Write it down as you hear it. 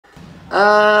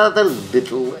The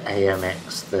little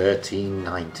AMX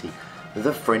 1390,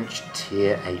 the French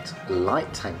Tier VIII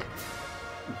Light tank.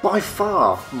 By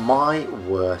far my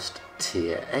worst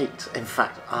Tier 8. In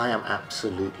fact, I am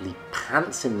absolutely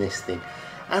pants in this thing.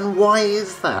 And why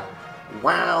is that?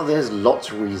 Wow, there's lots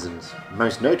of reasons.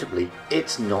 Most notably,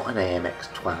 it's not an AMX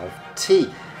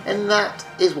 12T, and that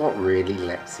is what really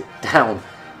lets it down.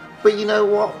 But you know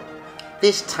what?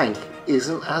 This tank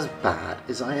isn't as bad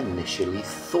as I initially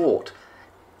thought.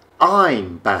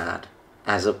 I'm bad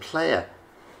as a player,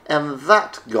 and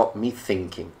that got me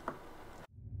thinking.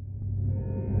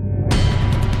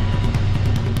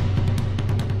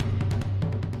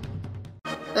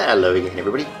 Hello again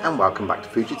everybody, and welcome back to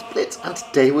Fujit's Blitz, and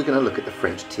today we're going to look at the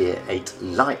French Tier VIII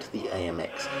Light, the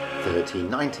AMX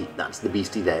 1390. That's the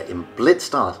beastie there in Blitz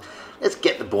stars. Let's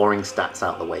get the boring stats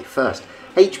out of the way first.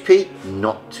 HP,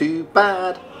 not too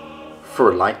bad for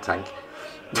a light tank.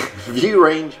 View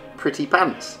range, pretty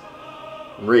pants.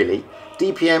 Really.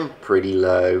 DPM, pretty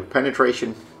low.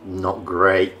 Penetration, not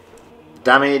great.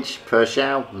 Damage per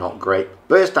shell, not great.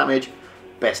 Burst damage,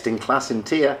 best in class in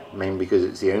tier, mainly because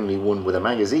it's the only one with a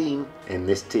magazine in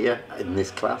this tier, in this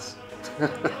class.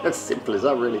 As simple as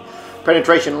that, really.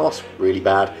 Penetration loss, really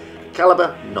bad.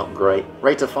 Caliber, not great.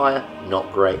 Rate of fire,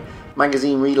 not great.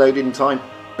 Magazine reloading time,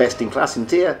 best in class in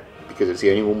tier, because it's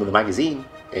the only one with a magazine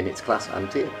in its class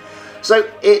and tier. So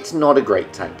it's not a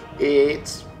great tank.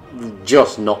 It's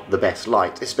just not the best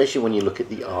light, especially when you look at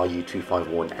the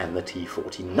RU251 and the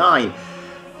T49.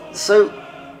 So,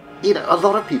 you know, a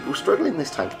lot of people struggle in this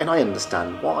tank, and I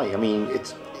understand why. I mean,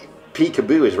 it's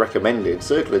Peekaboo is recommended,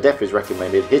 Circle of Death is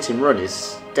recommended, Hit and Run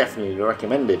is definitely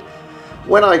recommended.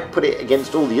 When I put it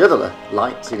against all the other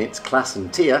lights in its class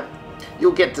and tier,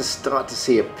 you'll get to start to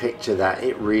see a picture that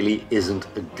it really isn't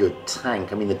a good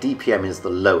tank. I mean, the DPM is the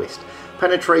lowest.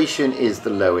 Penetration is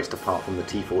the lowest apart from the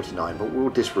T49, but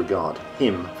we'll disregard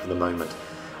him for the moment.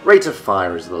 Rate of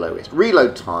fire is the lowest.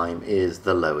 Reload time is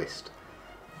the lowest.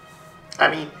 I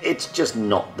mean, it's just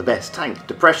not the best tank.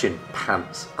 Depression,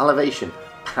 pants. Elevation,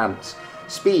 pants.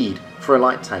 Speed for a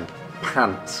light tank,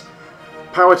 pants.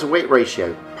 Power to weight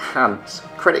ratio, pants.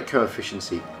 Credit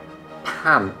coefficient,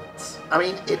 pants. I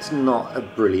mean, it's not a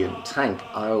brilliant tank,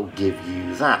 I'll give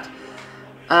you that.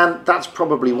 And that's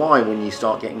probably why when you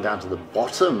start getting down to the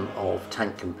bottom of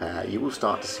Tank Compare, you will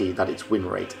start to see that its win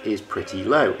rate is pretty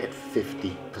low at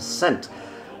 50%.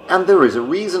 And there is a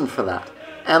reason for that.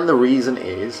 And the reason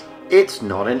is, it's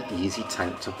not an easy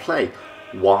tank to play.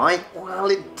 Why? Well,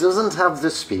 it doesn't have the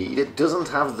speed, it doesn't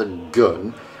have the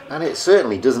gun, and it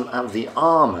certainly doesn't have the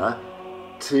armor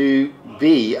to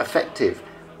be effective.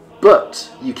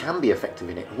 But you can be effective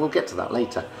in it, and we'll get to that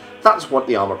later. That's what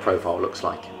the armor profile looks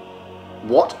like.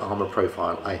 What armor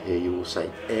profile, I hear you will say.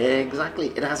 Exactly,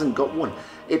 it hasn't got one.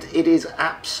 It is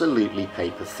absolutely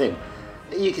paper thin.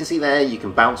 You can see there, you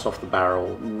can bounce off the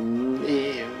barrel.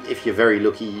 If you're very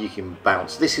lucky, you can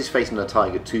bounce. This is facing a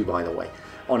Tiger II, by the way,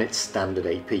 on its standard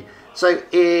AP. So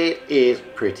it is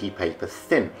pretty paper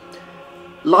thin.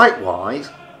 Light-wise,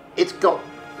 it's got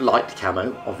light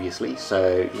camo, obviously,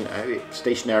 so, you know,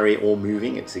 stationary or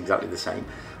moving, it's exactly the same.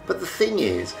 But the thing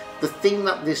is, the thing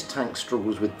that this tank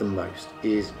struggles with the most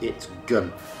is its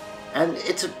gun. And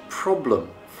it's a problem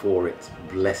for it,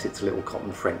 bless its little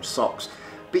cotton French socks.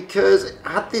 Because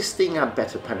had this thing had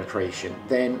better penetration,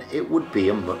 then it would be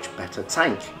a much better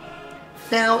tank.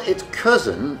 Now, its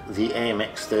cousin, the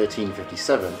AMX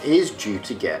 1357, is due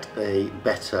to get a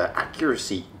better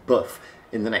accuracy buff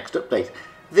in the next update.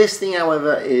 This thing,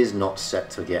 however, is not set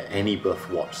to get any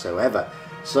buff whatsoever,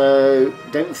 so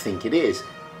don't think it is.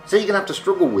 So you're going to have to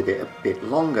struggle with it a bit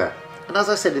longer. And as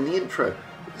I said in the intro,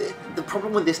 the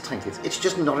problem with this tank is it's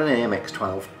just not an AMX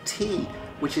 12T,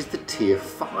 which is the Tier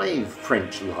 5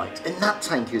 French Light, and that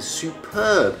tank is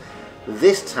superb.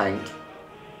 This tank,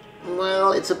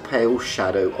 well, it's a pale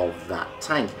shadow of that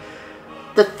tank.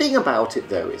 The thing about it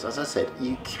though is, as I said,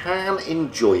 you can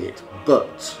enjoy it,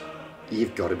 but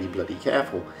you've got to be bloody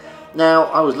careful. Now,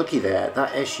 I was lucky there,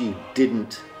 that SU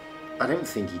didn't, I don't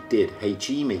think he did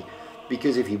HE me,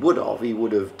 because if he would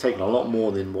have taken a lot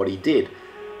more than what he did.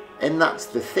 And that's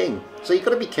the thing. So you've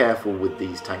got to be careful with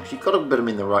these tanks. You've got to put them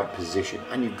in the right position,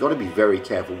 and you've got to be very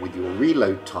careful with your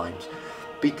reload times,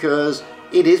 because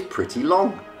it is pretty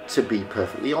long, to be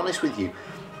perfectly honest with you.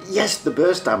 Yes, the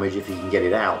burst damage, if you can get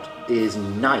it out, is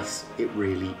nice. It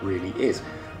really, really is.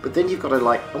 But then you've got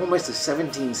like almost a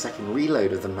 17-second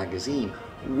reload of the magazine,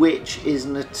 which is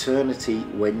an eternity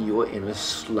when you're in a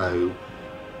slow,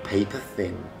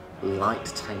 paper-thin light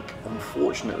tank,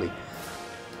 unfortunately.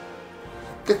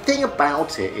 The thing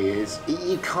about it is,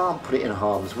 you can't put it in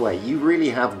harm's way. You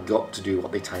really have got to do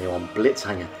what they tell you on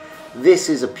Blitzhanger. This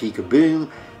is a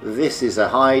peek-a-boom, this is a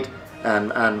hide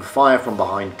and fire from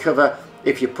behind cover.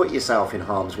 If you put yourself in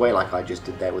harm's way like I just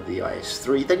did there with the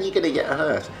IS-3, then you're going to get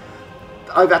hurt.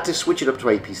 I've had to switch it up to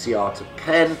APCR to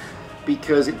pen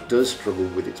because it does struggle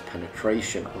with its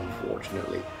penetration,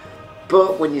 unfortunately.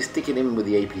 But when you stick it in with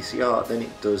the APCR, then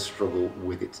it does struggle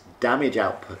with its damage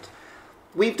output.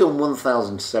 We've done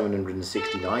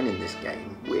 1,769 in this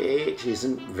game, which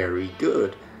isn't very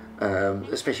good,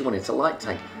 especially when it's a light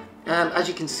tank. And as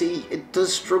you can see, it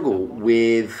does struggle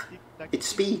with its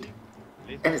speed,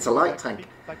 and it's a light tank.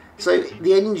 So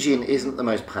the engine isn't the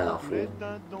most powerful.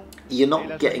 You're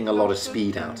not getting a lot of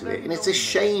speed out of it, and it's a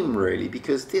shame really,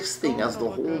 because this thing has the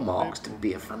hallmarks to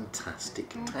be a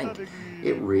fantastic tank.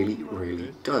 It really,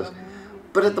 really does.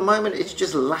 But at the moment it's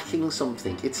just lacking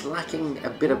something. It's lacking a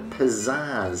bit of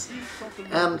pizzazz,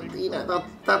 and you know,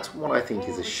 that's what I think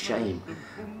is a shame.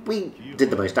 We did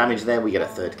the most damage there, we get a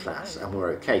 3rd class, and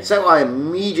we're okay. So I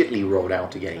immediately rolled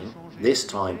out again, this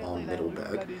time on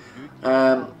Middleburg.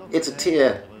 It's a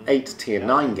tier 8, tier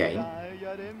 9 game,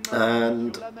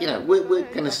 and you know, we're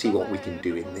going to see what we can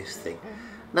do in this thing.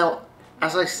 Now,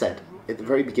 as I said at the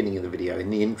very beginning of the video, in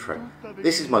the intro,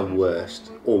 this is my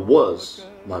worst, or was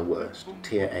my worst,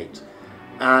 tier 8.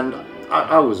 And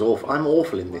I'm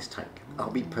awful in this tank,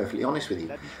 I'll be perfectly honest with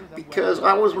you. Because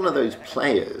I was one of those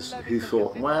players who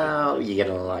thought, well, you get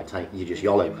on a light tank, you just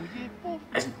YOLO.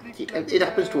 It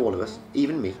happens to all of us,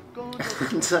 even me.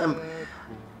 And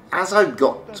as I've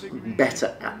got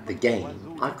better at the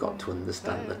game, I've got to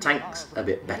understand the tanks a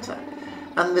bit better.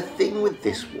 And the thing with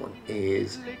this one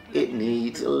is it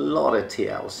needs a lot of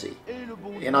TLC.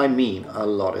 And I mean a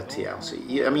lot of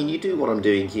TLC. I mean, you do what I'm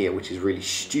doing here, which is really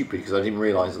stupid because I didn't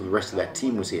realise that the rest of their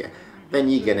team was here. Then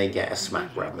you're going to get a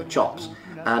smack round the chops.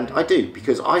 And I do,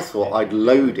 because I thought I'd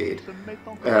loaded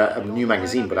a new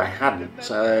magazine, but I hadn't.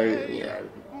 So, you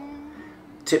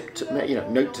know,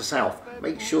 note to self,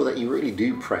 make sure that you really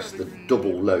do press the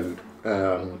double load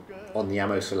on the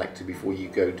ammo selector before you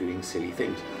go doing silly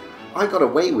things. I got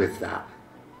away with that,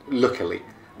 luckily.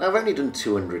 Now I've only done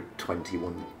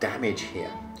 221 damage here,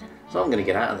 so I'm going to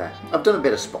get out of there. I've done a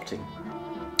bit of spotting.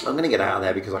 I'm going to get out of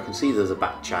there because I can see there's a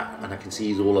back chat, and I can see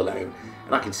he's all alone,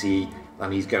 and I can see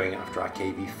that he's going after our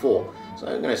KV-4. So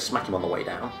I'm going to smack him on the way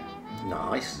down.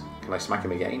 Nice. Can I smack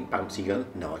him again? Bouncy gun?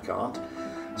 No, I can't.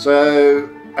 So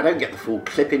I don't get the full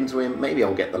clip into him. Maybe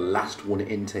I'll get the last one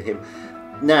into him.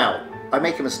 Now, I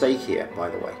make a mistake here, by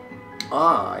the way.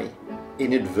 I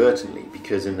inadvertently,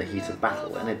 because in the heat of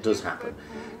battle, and it does happen,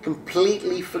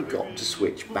 completely forgot to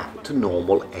switch back to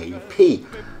normal AP.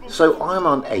 So I'm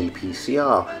on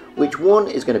APCR, which 1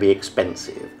 is going to be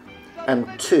expensive, and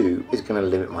 2 is going to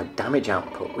limit my damage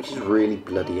output, which is really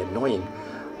bloody annoying.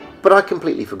 But I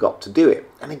completely forgot to do it,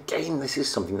 and again, this is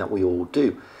something that we all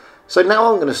do. So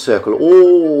now I'm going to circle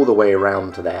all the way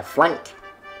around to their flank,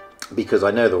 because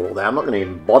I know they're all there. I'm not going to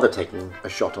even bother taking a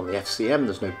shot on the FCM,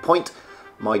 there's no point.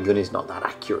 My gun is not that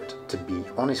accurate, to be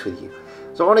honest with you.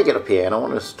 So I want to get up here and I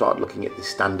want to start looking at the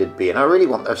standard B, and I really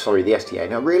want, the STA,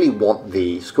 and I really want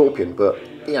the Scorpion, but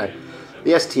you know,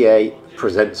 the STA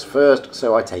presents first,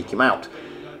 so I take him out.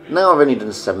 Now I've only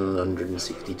done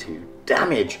 762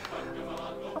 damage.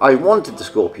 I wanted the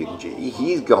Scorpion G,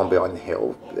 he's gone behind the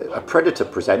hill. A Predator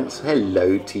presents,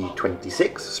 hello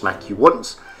T26, smack you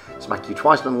once, smack you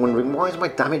twice, and I'm wondering, why is my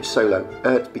damage so low?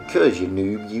 It's because, you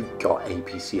noob, you've got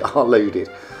APCR loaded.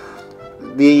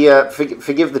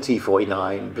 Forgive the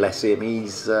T49, bless him,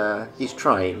 he's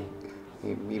trying.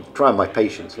 He's trying my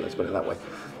patience, let's put it that way.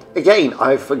 Again,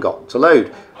 I forgot to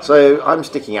load, so I'm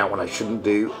sticking out when I shouldn't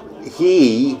do.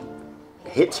 He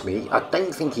hits me. I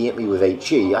don't think he hit me with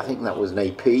HE, I think that was an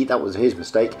AP, that was his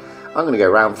mistake. I'm going to go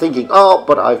around thinking, oh,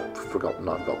 but I've forgotten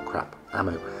I've got crap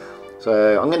ammo.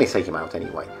 So I'm going to take him out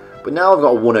anyway. But now I've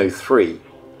got a 103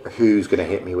 who's going to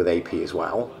hit me with AP as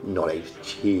well, not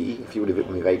HE. If you would have hit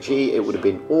me with HE, it would have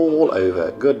been all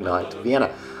over. Good night,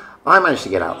 Vienna. I managed to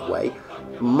get out of the way.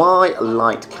 My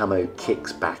light camo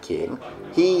kicks back in.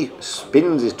 He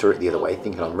spins his turret the other way,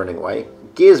 thinking I'm running away.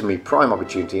 Gives me prime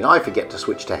opportunity, and I forget to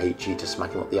switch to HE to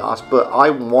smack him up the arse, but I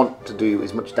want to do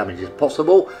as much damage as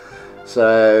possible,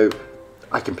 so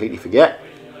I completely forget.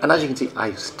 And as you can see,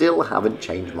 I still haven't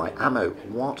changed my ammo.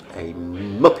 What a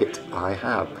muppet I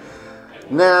have.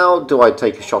 Now, do I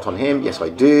take a shot on him? Yes, I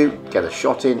do. Get a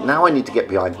shot in. Now I need to get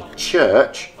behind the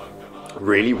church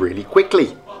really, really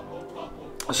quickly.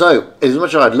 So, as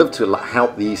much as I'd love to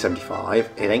help the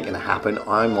E75, it ain't going to happen.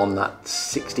 I'm on that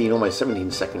 16, almost 17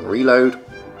 second reload.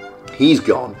 He's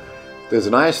gone. There's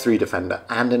an IS-3 Defender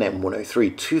and an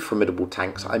M103, two formidable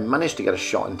tanks. I managed to get a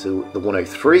shot into the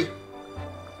 103.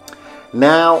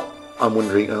 Now, I'm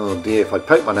wondering, oh dear, if I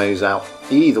poke my nose out,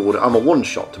 either would, I'm a one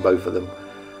shot to both of them.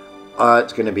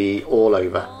 It's going to be all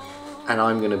over, and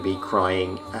I'm going to be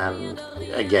crying, and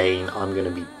again I'm going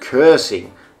to be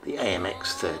cursing the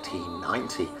AMX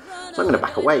 1390. So I'm going to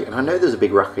back away, and I know there's a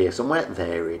big rock here somewhere.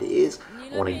 There it is.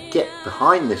 I want to get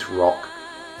behind this rock.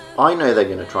 I know they're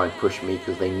going to try and push me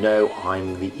because they know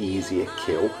I'm the easier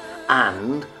kill,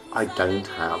 and I don't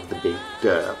have the big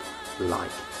derp like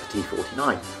the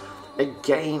T49.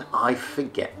 Again, I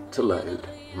forget to load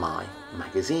my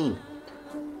magazine.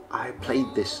 I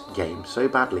played this game so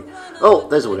badly. Oh,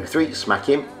 there's a 103, smack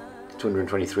him.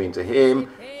 223 into him.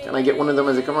 Can I get one of them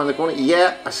as I come around the corner?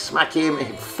 Yeah, I smack him.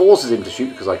 It forces him to shoot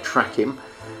because I track him.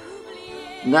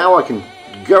 Now I can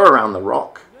go around the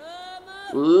rock.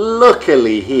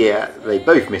 Luckily here, they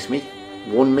both miss me.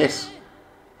 One miss.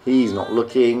 He's not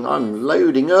looking. I'm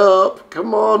loading up.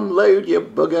 Come on, load, you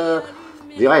bugger.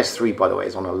 The IS-3, by the way,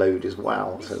 is on a load as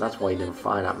well, so that's why he didn't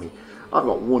fire at me. I've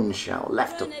got one shell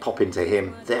left to pop into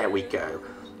him. There we go.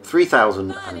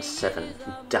 3007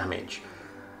 damage.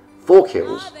 4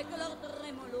 kills.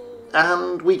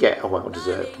 And we get a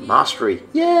well-deserved mastery.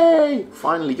 Yay!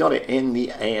 Finally got it in the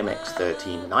AMX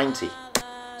 1390.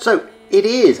 So, it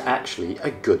is actually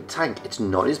a good tank. It's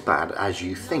not as bad as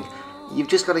you think. You've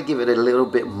just got to give it a little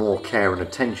bit more care and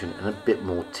attention and a bit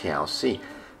more TLC.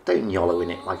 Don't YOLO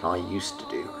in it like I used to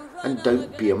do. And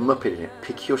don't be a muppet in it.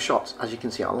 Pick your shots. As you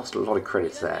can see, I lost a lot of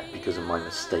credits there because of my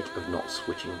mistake of not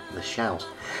switching the shells.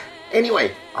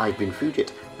 Anyway, I've been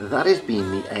Fujit. That has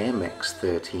been the AMX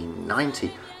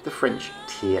 1390, the French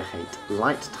Tier VIII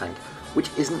Light tank, which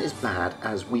isn't as bad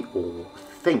as we all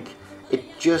think.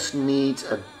 It just needs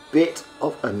a bit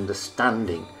of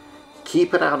understanding.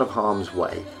 Keep it out of harm's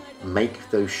way. Make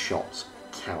those shots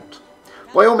count.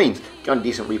 By all means, go on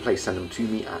decent replay, send them to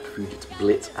me at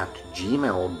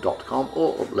fujitsblitz@gmail.com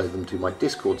or upload them to my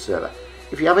Discord server.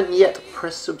 If you haven't yet,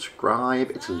 press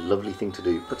subscribe. It's a lovely thing to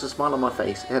do. Puts a smile on my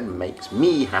face and makes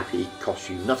me happy, costs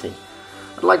you nothing.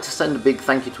 I'd like to send a big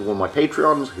thank you to all my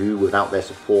Patreons who, without their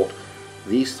support,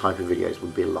 these type of videos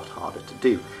would be a lot harder to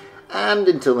do. And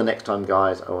until the next time,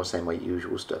 guys, I will say my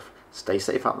usual stuff. Stay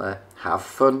safe out there, have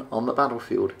fun on the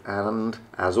battlefield, and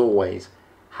as always,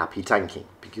 happy tanking,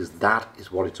 because that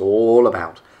is what it's all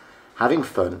about. Having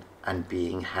fun and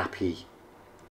being happy.